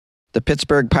The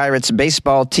Pittsburg Pirates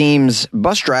baseball team's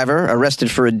bus driver arrested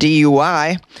for a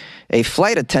DUI. A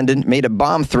flight attendant made a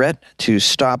bomb threat to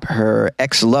stop her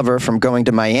ex-lover from going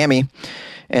to Miami.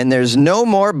 And there's no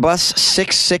more bus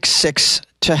 666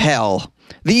 to hell.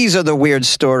 These are the weird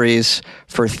stories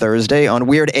for Thursday on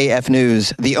Weird AF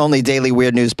News, the only daily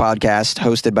weird news podcast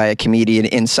hosted by a comedian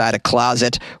inside a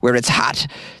closet where it's hot.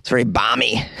 It's very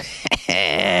balmy.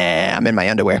 I'm in my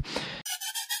underwear.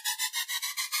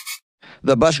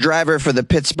 The bus driver for the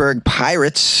Pittsburg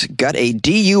Pirates got a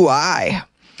DUI,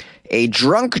 a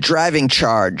drunk driving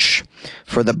charge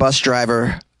for the bus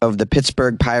driver of the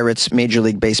Pittsburg Pirates Major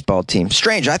League Baseball team.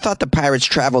 Strange, I thought the Pirates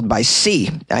traveled by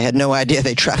sea. I had no idea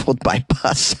they traveled by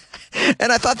bus.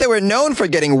 And I thought they were known for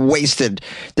getting wasted.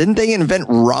 Didn't they invent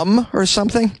rum or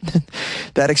something?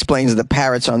 That explains the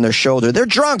parrots on their shoulder. They're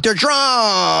drunk! They're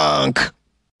drunk!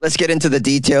 Let's get into the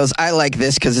details. I like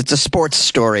this because it's a sports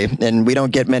story, and we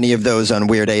don't get many of those on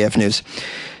Weird AF News.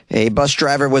 A bus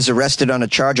driver was arrested on a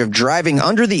charge of driving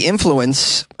under the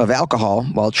influence of alcohol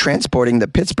while transporting the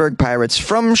Pittsburg Pirates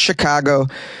from Chicago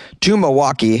to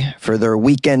Milwaukee for their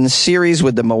weekend series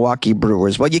with the Milwaukee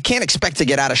Brewers. Well, you can't expect to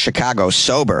get out of Chicago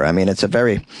sober. I mean, it's a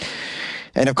very...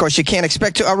 And, of course, you can't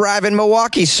expect to arrive in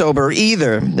Milwaukee sober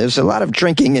either. There's a lot of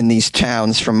drinking in these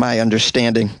towns, from my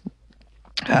understanding.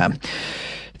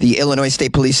 The Illinois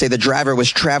State Police say the driver was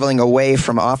traveling away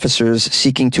from officers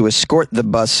seeking to escort the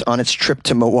bus on its trip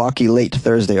to Milwaukee late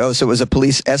Thursday. Oh, so it was a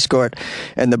police escort,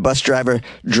 and the bus driver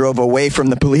drove away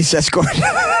from the police escort.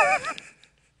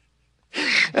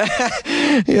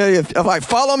 If I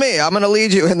follow me, I'm going to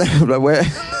lead you. And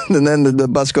then the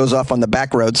bus goes off on the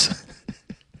back roads.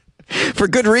 For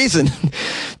good reason.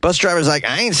 Bus driver's like,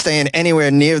 I ain't staying anywhere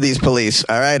near these police,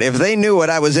 all right? If they knew what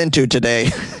I was into today,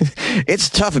 it's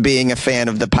tough being a fan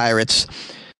of the Pirates.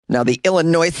 Now, the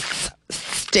Illinois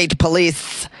State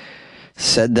Police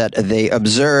said that they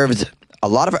observed a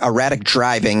lot of erratic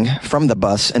driving from the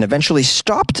bus and eventually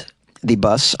stopped the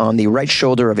bus on the right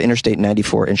shoulder of Interstate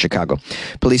 94 in Chicago.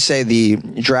 Police say the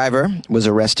driver was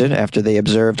arrested after they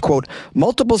observed, quote,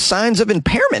 multiple signs of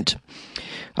impairment.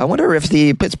 I wonder if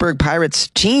the Pittsburgh Pirates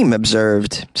team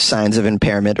observed signs of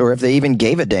impairment or if they even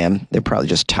gave a damn. They're probably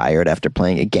just tired after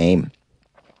playing a game.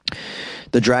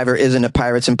 The driver isn't a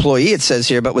Pirates employee, it says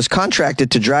here, but was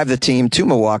contracted to drive the team to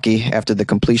Milwaukee after the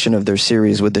completion of their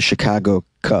series with the Chicago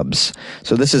Cubs.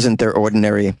 So this isn't their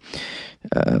ordinary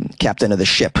captain of the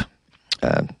ship.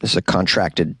 This is a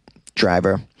contracted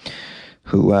driver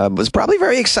who was probably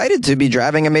very excited to be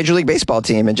driving a Major League Baseball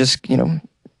team and just,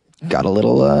 got a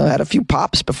little, had a few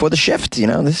pops before the shift.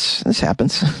 This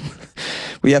happens.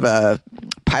 We have a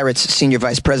Pirates senior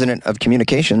vice president of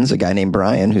communications, a guy named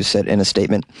Brian, who said in a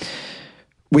statement,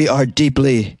 we are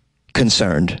deeply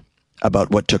concerned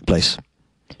about what took place.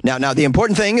 Now, the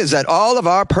important thing is that all of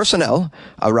our personnel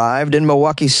arrived in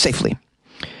Milwaukee safely.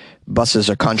 Buses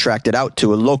are contracted out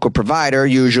to a local provider,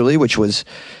 usually,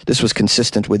 this was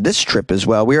consistent with this trip as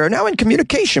well. We are now in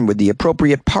communication with the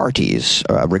appropriate parties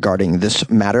regarding this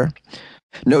matter.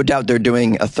 No doubt they're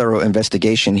doing a thorough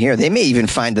investigation here. They may even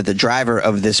find that the driver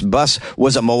of this bus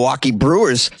was a Milwaukee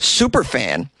Brewers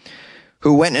superfan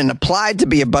who went and applied to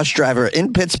be a bus driver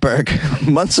in Pittsburgh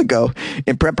months ago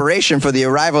in preparation for the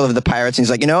arrival of the Pirates. And he's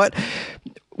like, you know what?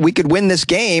 We could win this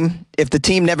game if the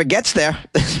team never gets there.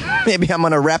 Maybe I'm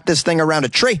going to wrap this thing around a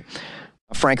tree.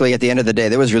 Frankly, at the end of the day,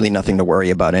 there was really nothing to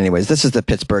worry about anyways. This is the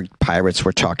Pittsburgh Pirates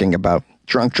we're talking about.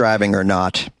 Drunk driving or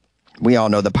not, we all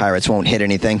know the Pirates won't hit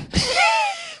anything.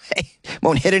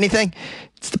 Won't hit anything?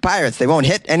 It's the Pirates. They won't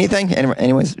hit anything.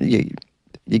 Anyways, you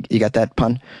got that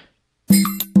pun?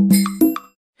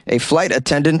 A flight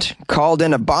attendant called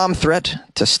in a bomb threat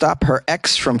to stop her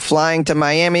ex from flying to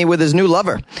Miami with his new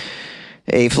lover.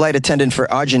 A flight attendant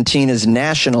for Argentina's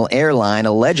national airline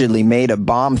allegedly made a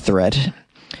bomb threat.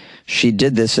 She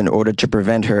did this in order to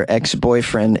prevent her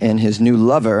ex-boyfriend and his new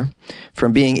lover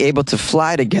from being able to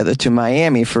fly together to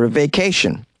Miami for a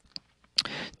vacation.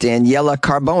 Daniela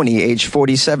Carboni, age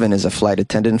 47, is a flight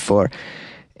attendant for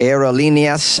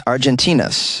Aerolíneas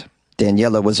Argentinas.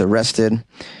 Daniela was arrested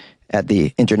at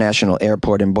the international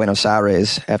airport in Buenos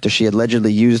Aires after she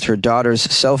allegedly used her daughter's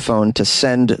cell phone to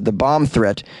send the bomb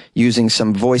threat using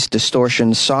some voice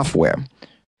distortion software.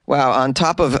 Wow, on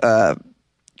top of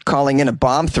calling in a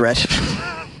bomb threat,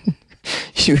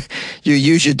 you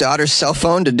use your daughter's cell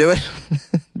phone to do it,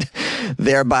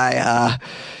 thereby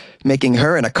making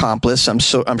her an accomplice, I'm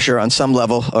sure on some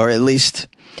level, or at least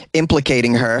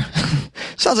implicating her.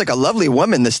 Sounds like a lovely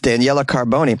woman, this Daniela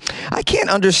Carboni. I can't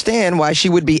understand why she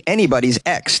would be anybody's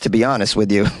ex, to be honest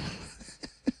with you.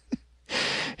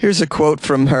 Here's a quote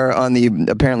from her on the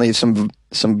apparently some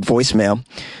voicemail.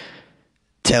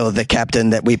 Tell the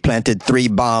captain that we planted 3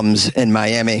 bombs in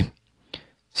Miami.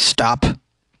 Stop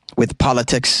with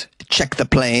politics. Check the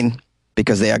plane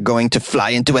because they are going to fly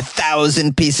into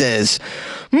 1,000 pieces.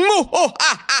 I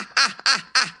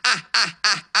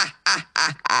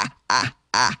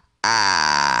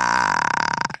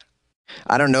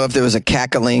don't know if there was a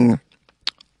cackling,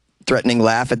 threatening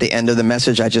laugh at the end of the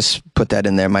message. I just put that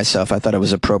in there myself. I thought it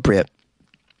was appropriate.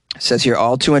 It says here,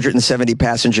 all 270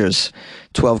 passengers,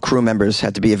 12 crew members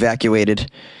had to be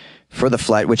evacuated for the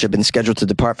flight, which had been scheduled to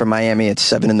depart from Miami at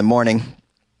 7 in the morning.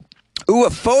 Ooh, a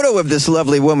photo of this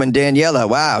lovely woman, Daniela.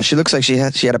 Wow, she looks like she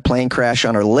had a plane crash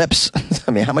on her lips.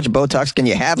 I mean, how much Botox can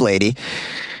you have, lady?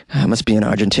 Must be an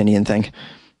Argentinian thing. It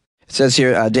says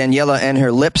here, Daniela and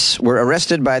her lips were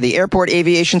arrested by the Airport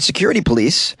Aviation Security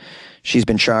Police. She's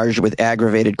been charged with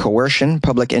aggravated coercion,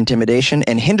 public intimidation,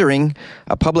 and hindering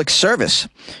a public service.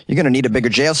 You're going to need a bigger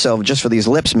jail cell just for these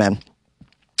lips, man.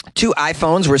 2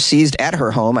 iPhones were seized at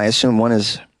her home. I assume one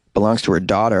belongs to her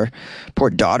daughter. Poor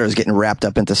daughter is getting wrapped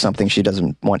up into something she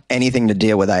doesn't want anything to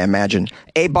deal with, I imagine.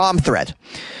 A bomb threat.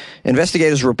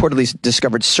 Investigators reportedly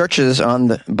discovered searches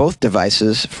on both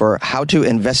devices for how to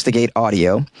investigate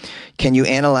audio. Can you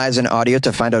analyze an audio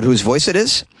to find out whose voice it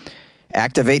is?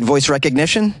 Activate voice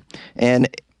recognition? And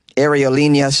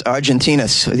Aerolíneas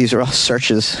Argentinas. These are all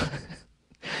searches.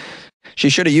 She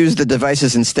should have used the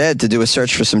devices instead to do a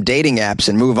search for some dating apps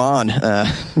and move on.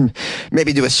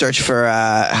 Maybe do a search for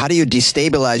how do you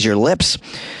destabilize your lips?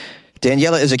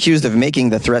 Daniela is accused of making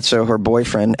the threat so her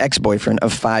ex-boyfriend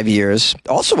of 5 years,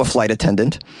 also a flight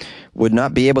attendant, would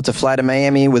not be able to fly to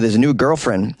Miami with his new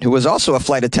girlfriend, who was also a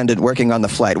flight attendant working on the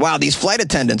flight. Wow, these flight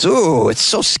attendants, ooh, it's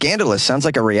so scandalous. Sounds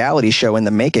like a reality show in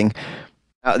the making.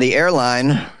 The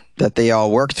airline that they all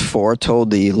worked for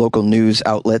told the local news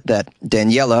outlet that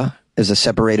Daniela is a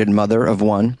separated mother of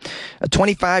one, a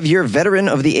 25-year veteran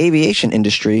of the aviation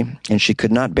industry, and she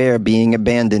could not bear being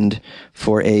abandoned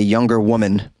for a younger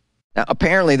woman. Now,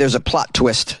 apparently there's a plot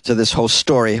twist to this whole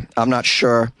story. I'm not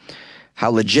sure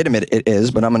how legitimate it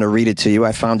is, but I'm going to read it to you.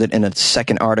 I found it in a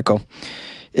second article.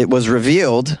 It was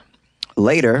revealed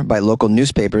later by local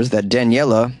newspapers that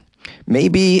Daniela may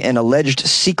be an alleged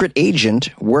secret agent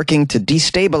working to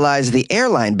destabilize the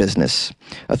airline business.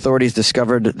 Authorities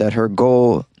discovered that her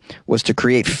goal was to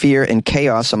create fear and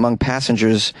chaos among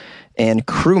passengers and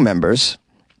crew members.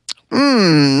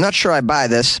 Not sure I buy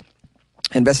this.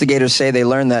 Investigators say they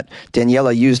learned that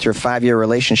Daniela used her 5-year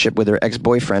relationship with her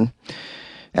ex-boyfriend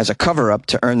as a cover-up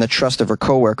to earn the trust of her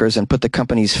coworkers and put the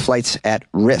company's flights at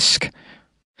risk.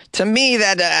 To me,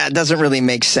 that doesn't really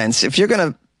make sense. If you're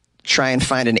going to try and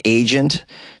find an agent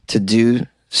to do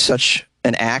such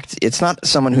an act, it's not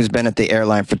someone who's been at the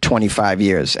airline for 25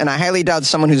 years. And I highly doubt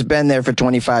someone who's been there for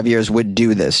 25 years would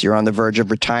do this. You're on the verge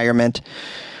of retirement,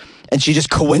 and she just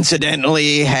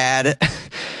coincidentally had,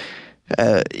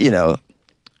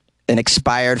 an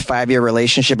expired 5-year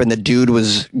relationship, and the dude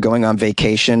was going on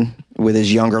vacation with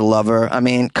his younger lover. I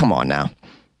mean, come on now.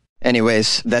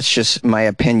 Anyways, that's just my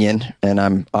opinion, and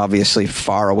I'm obviously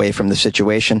far away from the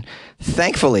situation.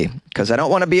 Thankfully, because I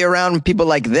don't want to be around people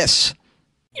like this.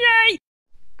 Yay!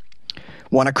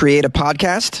 Want to create a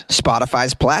podcast?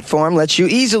 Spotify's platform lets you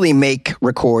easily make,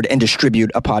 record, and distribute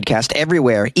a podcast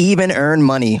everywhere, even earn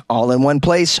money all in one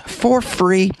place for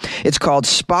free. It's called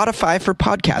Spotify for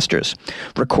Podcasters.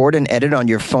 Record and edit on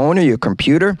your phone or your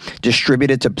computer,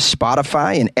 distribute it to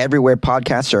Spotify and everywhere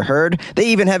podcasts are heard. They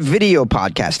even have video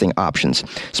podcasting options.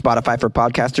 Spotify for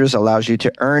Podcasters allows you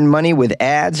to earn money with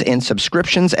ads and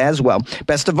subscriptions as well.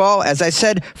 Best of all, as I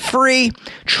said, free.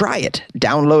 Try it.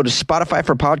 Download Spotify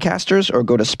for Podcasters or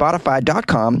go to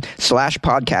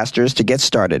spotify.com/podcasters to get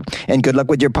started. And good luck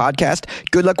with your podcast.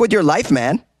 Good luck with your life,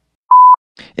 man.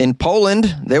 In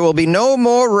Poland, there will be no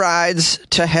more rides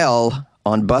to hell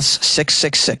on bus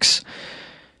 666.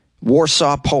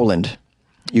 Warsaw, Poland.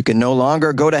 You can no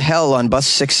longer go to hell on bus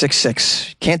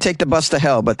 666. Can't take the bus to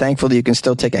hell, but thankfully you can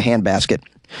still take a handbasket.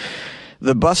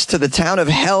 The bus to the town of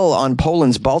Hell on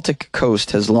Poland's Baltic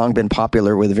coast has long been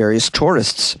popular with various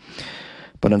tourists.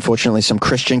 But unfortunately, some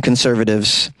Christian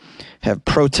conservatives have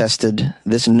protested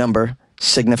this number,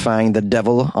 signifying the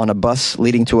devil on a bus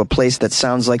leading to a place that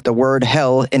sounds like the word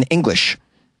hell in English.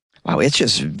 Wow, it's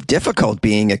just difficult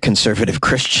being a conservative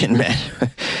Christian, man.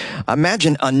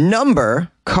 Imagine a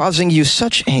number causing you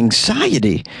such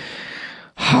anxiety.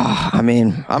 I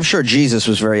mean, I'm sure Jesus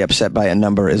was very upset by a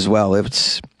number as well.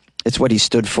 It's what he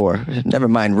stood for. Never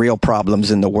mind real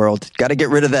problems in the world. Got to get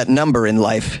rid of that number in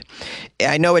life.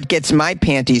 I know it gets my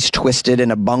panties twisted in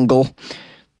a bungle.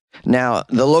 Now,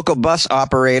 the local bus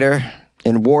operator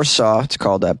in Warsaw, it's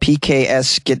called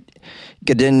PKS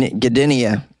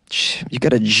Gdynia, You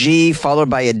got a G followed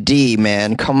by a D,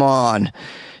 man. Come on.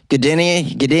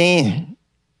 Gdynia.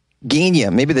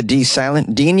 Maybe the D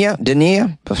silent. Denia.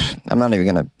 I'm not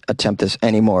even going to attempt this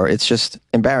anymore. It's just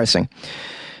embarrassing.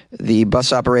 The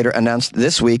bus operator announced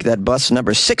this week that bus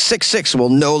number 666 will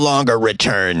no longer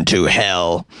return to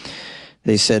HEL.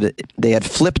 They said they had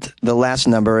flipped the last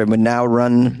number and would now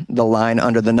run the line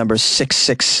under the number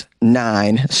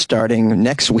 669 starting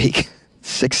next week.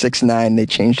 669 they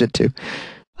changed it to.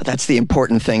 That's the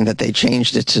important thing, that they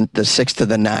changed it to the 6 to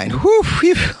the 9. Whew,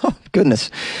 oh,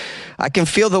 goodness. I can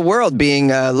feel the world being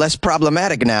less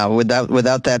problematic now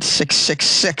without that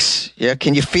 666. Yeah,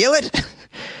 can you feel it?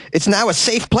 It's now a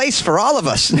safe place for all of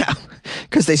us now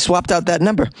because they swapped out that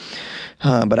number.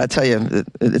 But I tell you,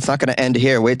 it's not going to end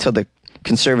here. Wait till the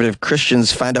conservative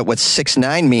Christians find out what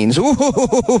 6-9 means.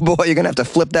 Ooh, boy, you're going to have to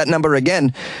flip that number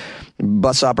again,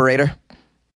 bus operator.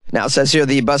 Now, it says here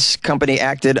the bus company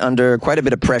acted under quite a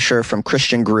bit of pressure from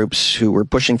Christian groups who were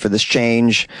pushing for this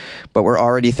change, but were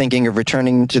already thinking of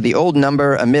returning to the old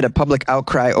number amid a public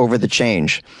outcry over the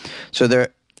change. So they're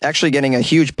actually getting a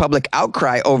huge public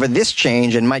outcry over this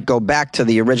change and might go back to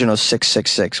the original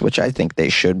 666, which I think they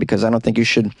should, because I don't think you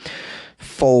should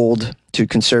fold to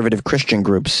conservative Christian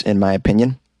groups, in my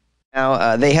opinion.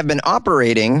 Now, they have been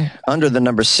operating under the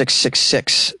number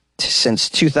 666 since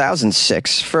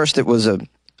 2006. First, it was a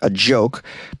joke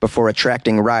before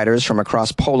attracting riders from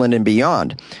across Poland and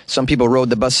beyond. Some people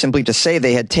rode the bus simply to say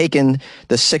they had taken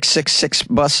the 666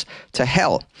 bus to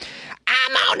HEL.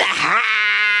 I'm on the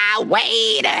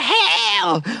highway to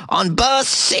hell on bus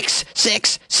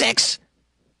 666.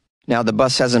 Now, the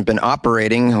bus hasn't been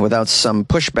operating without some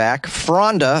pushback.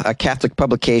 Fronda, a Catholic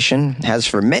publication, has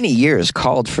for many years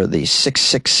called for the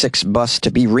 666 bus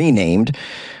to be renamed,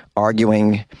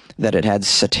 arguing that it had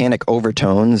satanic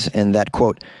overtones and that,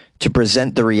 quote, to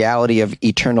present the reality of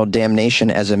eternal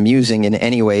damnation as amusing in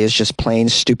any way is just plain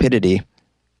stupidity.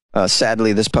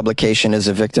 Sadly, this publication is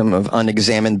a victim of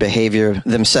unexamined behavior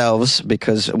themselves,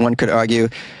 because one could argue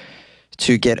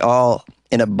to get all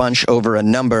in a bunch over a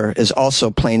number is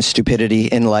also plain stupidity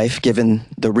in life, given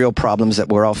the real problems that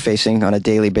we're all facing on a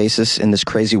daily basis in this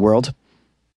crazy world.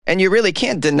 And you really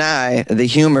can't deny the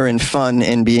humor and fun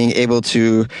in being able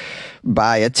to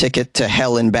buy a ticket to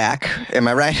hell and back. Am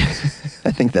I right?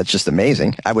 I think that's just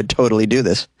amazing. I would totally do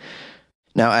this.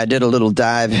 Now, I did a little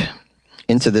dive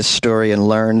into this story and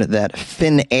learned that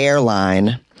Finnair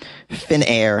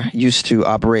used to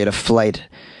operate a flight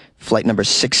number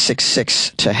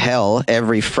 666 to HEL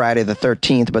every Friday the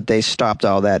 13th, but they stopped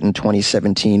all that in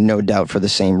 2017, no doubt for the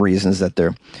same reasons that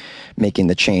they're making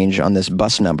the change on this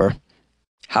bus number.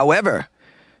 However,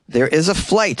 there is a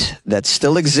flight that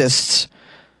still exists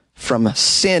from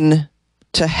Sin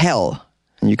to HEL,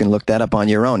 and you can look that up on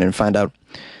your own and find out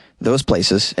those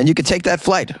places, and you can take that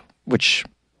flight, which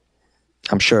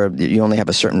I'm sure you only have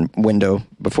a certain window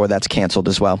before that's canceled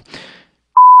as well.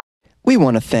 We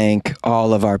want to thank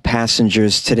all of our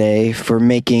passengers today for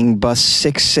making bus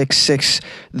 666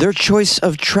 their choice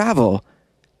of travel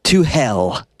to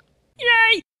HEL.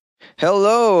 Yay!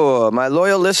 Hello, my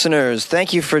loyal listeners.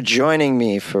 Thank you for joining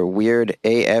me for Weird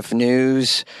AF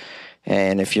News.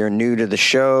 And if you're new to the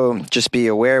show, just be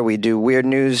aware we do weird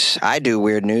news. I do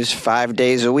weird news 5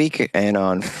 days a week. And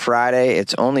on Friday,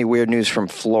 it's only weird news from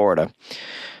Florida.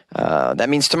 That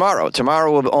means tomorrow.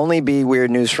 Tomorrow will only be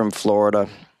weird news from Florida.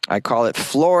 I call it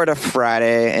Florida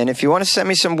Friday. And if you want to send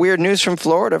me some weird news from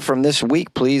Florida from this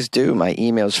week, please do. My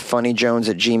email is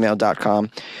funnyjones@gmail.com.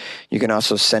 You can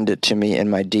also send it to me in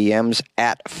my DMs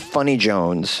at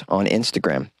funnyjones on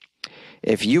Instagram.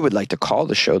 If you would like to call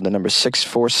the show, the number is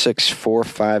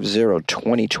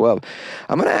 646-450-2012.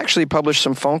 I'm going to actually publish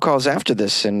some phone calls after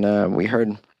this, and we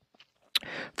heard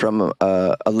from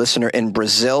a listener in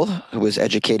Brazil who was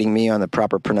educating me on the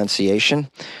proper pronunciation,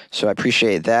 so I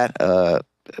appreciate that.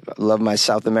 Love my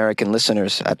South American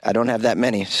listeners. I don't have that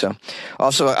many. So,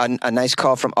 also a nice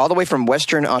call from all the way from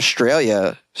Western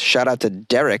Australia. Shout out to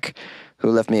Derek,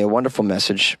 who left me a wonderful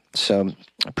message. So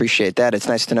appreciate that. It's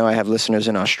nice to know I have listeners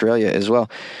in Australia as well.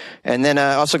 And then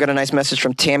I also got a nice message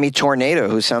from Tammy Tornado,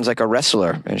 who sounds like a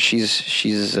wrestler, and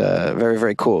she's very,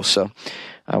 very cool. So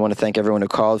I want to thank everyone who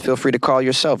called. Feel free to call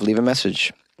yourself. Leave a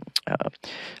message.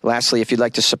 Lastly, if you'd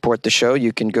like to support the show,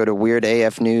 you can go to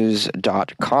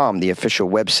weirdafnews.com, the official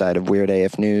website of Weird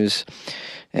AF News.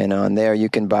 And on there, you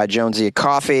can buy Jonesy a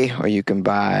coffee, or you can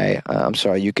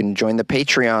you can join the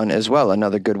Patreon as well.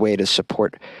 Another good way to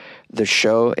support the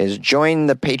show is join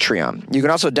the Patreon. You can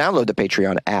also download the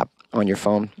Patreon app on your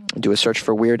phone. Do a search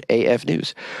for Weird AF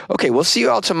News. Okay, we'll see you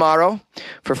all tomorrow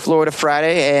for Florida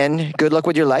Friday, and good luck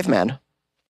with your life, man.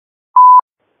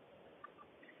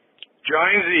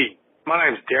 Jonesy, my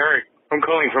name's Derek. I'm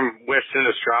calling from Western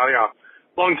Australia.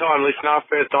 Long time listener,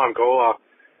 first time caller.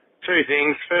 Two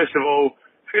things. First of all,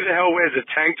 who the hell wears a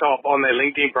tank top on their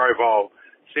LinkedIn profile?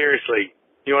 Seriously,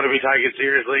 you want to be taken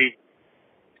seriously?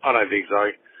 I don't think so.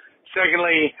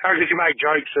 Secondly, how could you make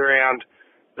jokes around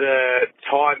the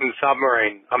Titan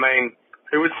submarine? I mean,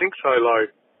 who would think so low?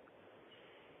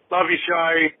 Love your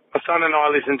show. My son and I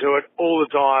listen to it all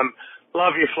the time.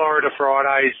 Love your Florida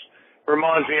Fridays.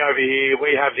 Reminds me over here,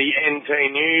 we have the NT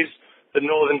News, the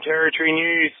Northern Territory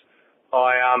News.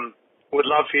 I would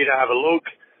love for you to have a look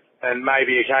and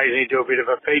maybe occasionally do a bit of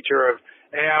a feature of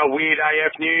our weird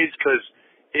AF news because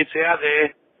it's out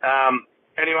there.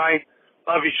 Anyway,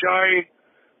 love your show.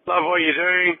 Love what you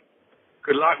do.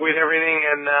 Good luck with everything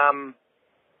and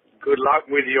good luck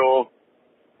with your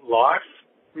life,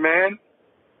 man.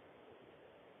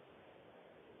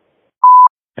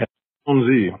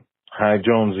 Jonesy. Hi,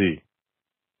 Jonesy.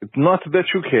 It's not that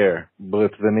you care,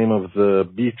 but the name of the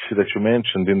beach that you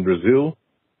mentioned in Brazil,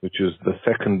 which is the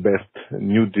second best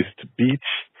nudist beach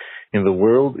in the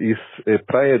world, is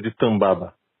Praia de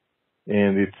Tambaba.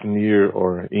 And it's near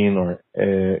or in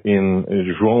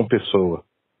João Pessoa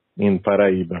in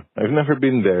Paraíba. I've never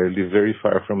been there. I live very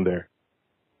far from there.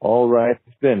 All right,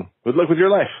 then. Good luck with your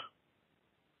life.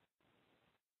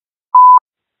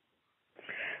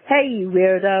 Hey, you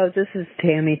weirdo, this is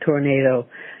Tammy Tornado.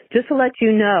 Just to let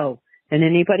you know, and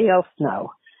anybody else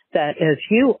know, that if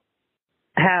you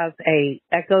have a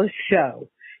Echo show,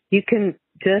 you can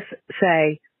just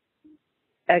say,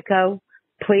 Echo,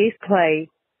 please play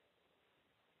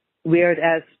Weird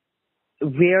AF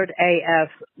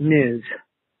News.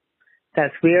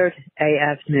 That's Weird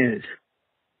AF News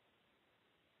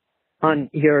on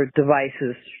your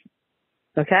devices.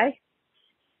 Okay?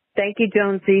 Thank you,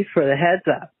 Jonesy, for the heads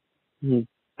up.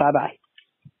 Bye-bye.